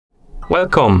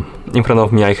Welcome! In front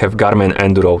of me I have Garmin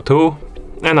Enduro 2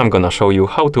 and I'm gonna show you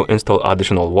how to install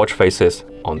additional watch faces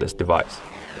on this device.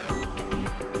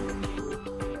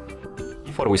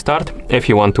 Before we start, if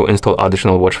you want to install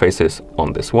additional watch faces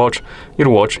on this watch, your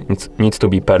watch needs to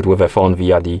be paired with a phone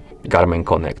via the Garmin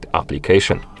Connect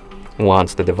application.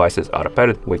 Once the devices are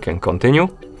paired, we can continue.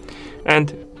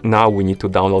 And now we need to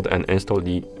download and install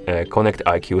the Connect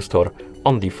IQ store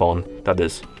on the phone that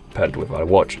is paired with our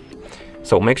watch.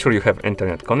 So make sure you have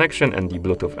internet connection and the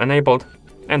Bluetooth enabled,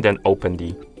 and then open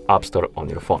the App Store on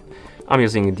your phone. I'm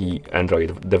using the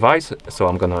Android device, so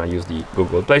I'm gonna use the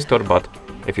Google Play Store, but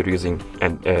if you're using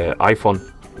an iPhone,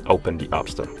 open the App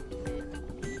Store.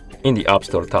 In the App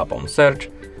Store, tap on Search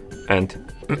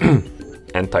and,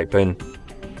 and type in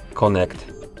Connect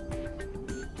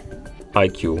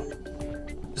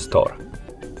IQ Store.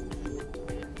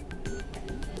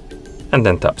 And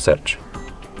then tap Search.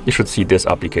 You should see this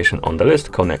application on the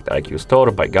list, Connect IQ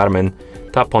Store by Garmin.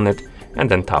 Tap on it and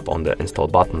then tap on the Install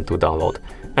button to download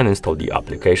and install the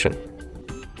application.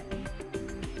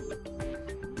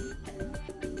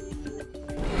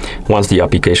 Once the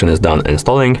application is done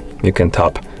installing, you can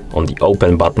tap on the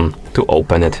Open button to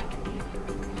open it.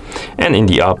 And in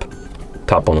the app,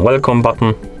 tap on Welcome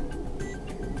button.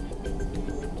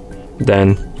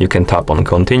 Then you can tap on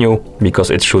Continue,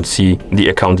 because it should see the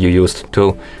account you used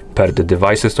to pair the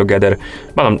devices together.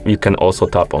 But you can also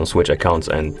tap on Switch accounts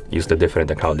and use the different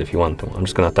account if you want to. I'm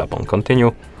just gonna tap on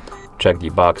Continue, check the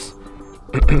box,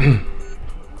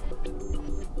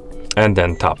 and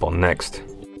then tap on Next.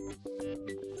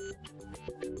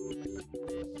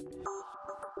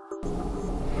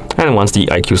 And once the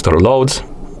IQ Store loads,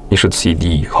 you should see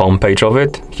the home page of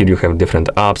it. Here you have different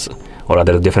apps, or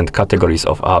rather different categories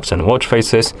of apps and watch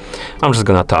faces. I'm just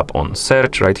gonna tap on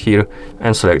Search right here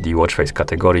and select the watch face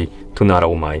category to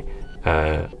narrow my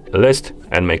list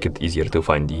and make it easier to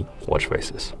find the watch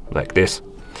faces, like this.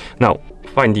 Now,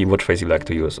 find the watch face you like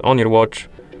to use on your watch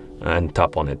and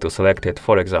tap on it to select it.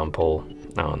 For example,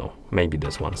 I don't know, maybe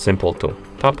this one, simple to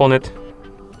tap on it.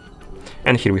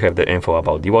 And here we have the info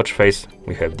about the watch face.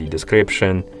 We have the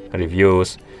description,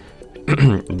 reviews,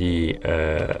 the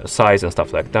size and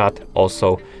stuff like that.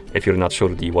 Also, if you're not sure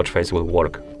the watch face will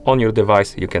work on your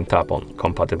device, you can tap on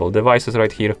compatible devices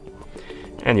right here,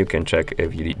 and you can check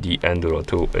if the Enduro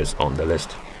 2 is on the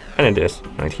list. And it is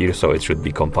right here, so it should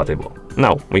be compatible.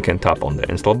 Now we can tap on the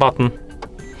Install button,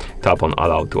 tap on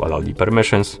Allow to allow the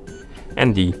permissions,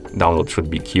 and the download should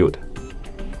be queued.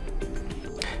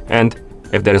 And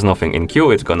if there is nothing in queue,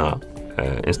 it's gonna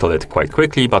install it quite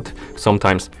quickly, but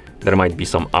sometimes there might be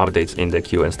some updates in the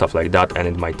queue and stuff like that, and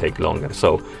it might take longer.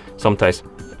 So sometimes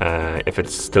if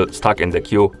it's still stuck in the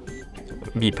queue,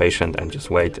 be patient and just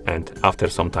wait, and after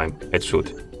some time it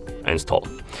should install.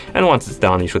 And once it's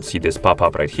done, you should see this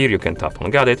pop-up right here. You can tap on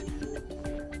Got it,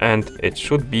 and it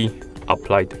should be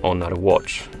applied on our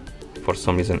watch. For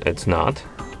some reason it's not.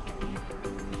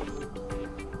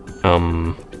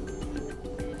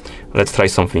 Let's try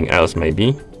something else,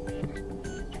 maybe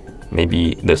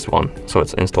this one. So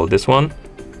let's install this one.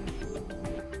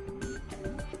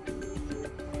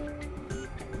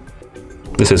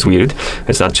 This is weird,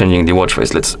 it's not changing the watch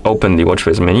face. Let's open the watch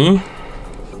face menu.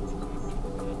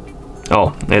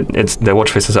 Oh, it's the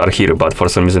watch faces are here, but for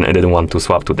some reason I didn't want to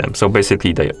swap to them. So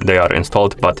basically they are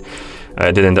installed, but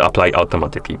didn't apply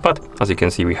automatically. But as you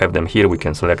can see, we have them here. We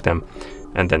can select them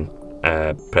and then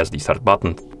press the Start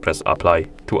button, press Apply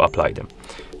to apply them.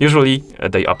 Usually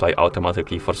they apply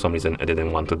automatically. For some reason I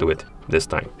didn't want to do it this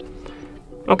time.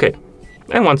 Okay,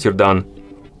 and once you're done,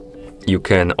 you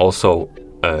can also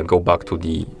go back to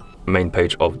the main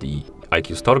page of the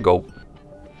IQ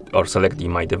Store, select the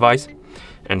My Device,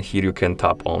 and here you can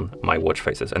tap on My Watch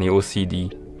Faces, and you will see the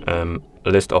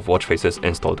list of watch faces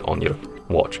installed on your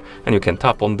watch. And you can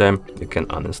tap on them, you can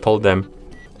uninstall them,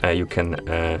 you can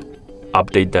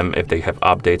update them if they have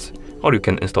updates, or you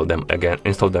can install them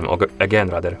again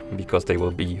rather, because they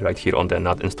will be right here on the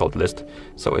not installed list.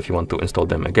 So if you want to install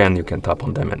them again, you can tap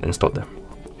on them and install them.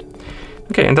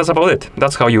 Okay, and that's about it.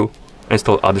 That's how you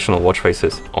install additional watch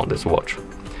faces on this watch.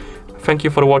 Thank you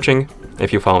for watching.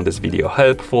 If you found this video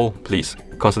helpful, please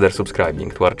consider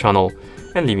subscribing to our channel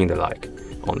and leaving the like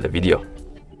on the video.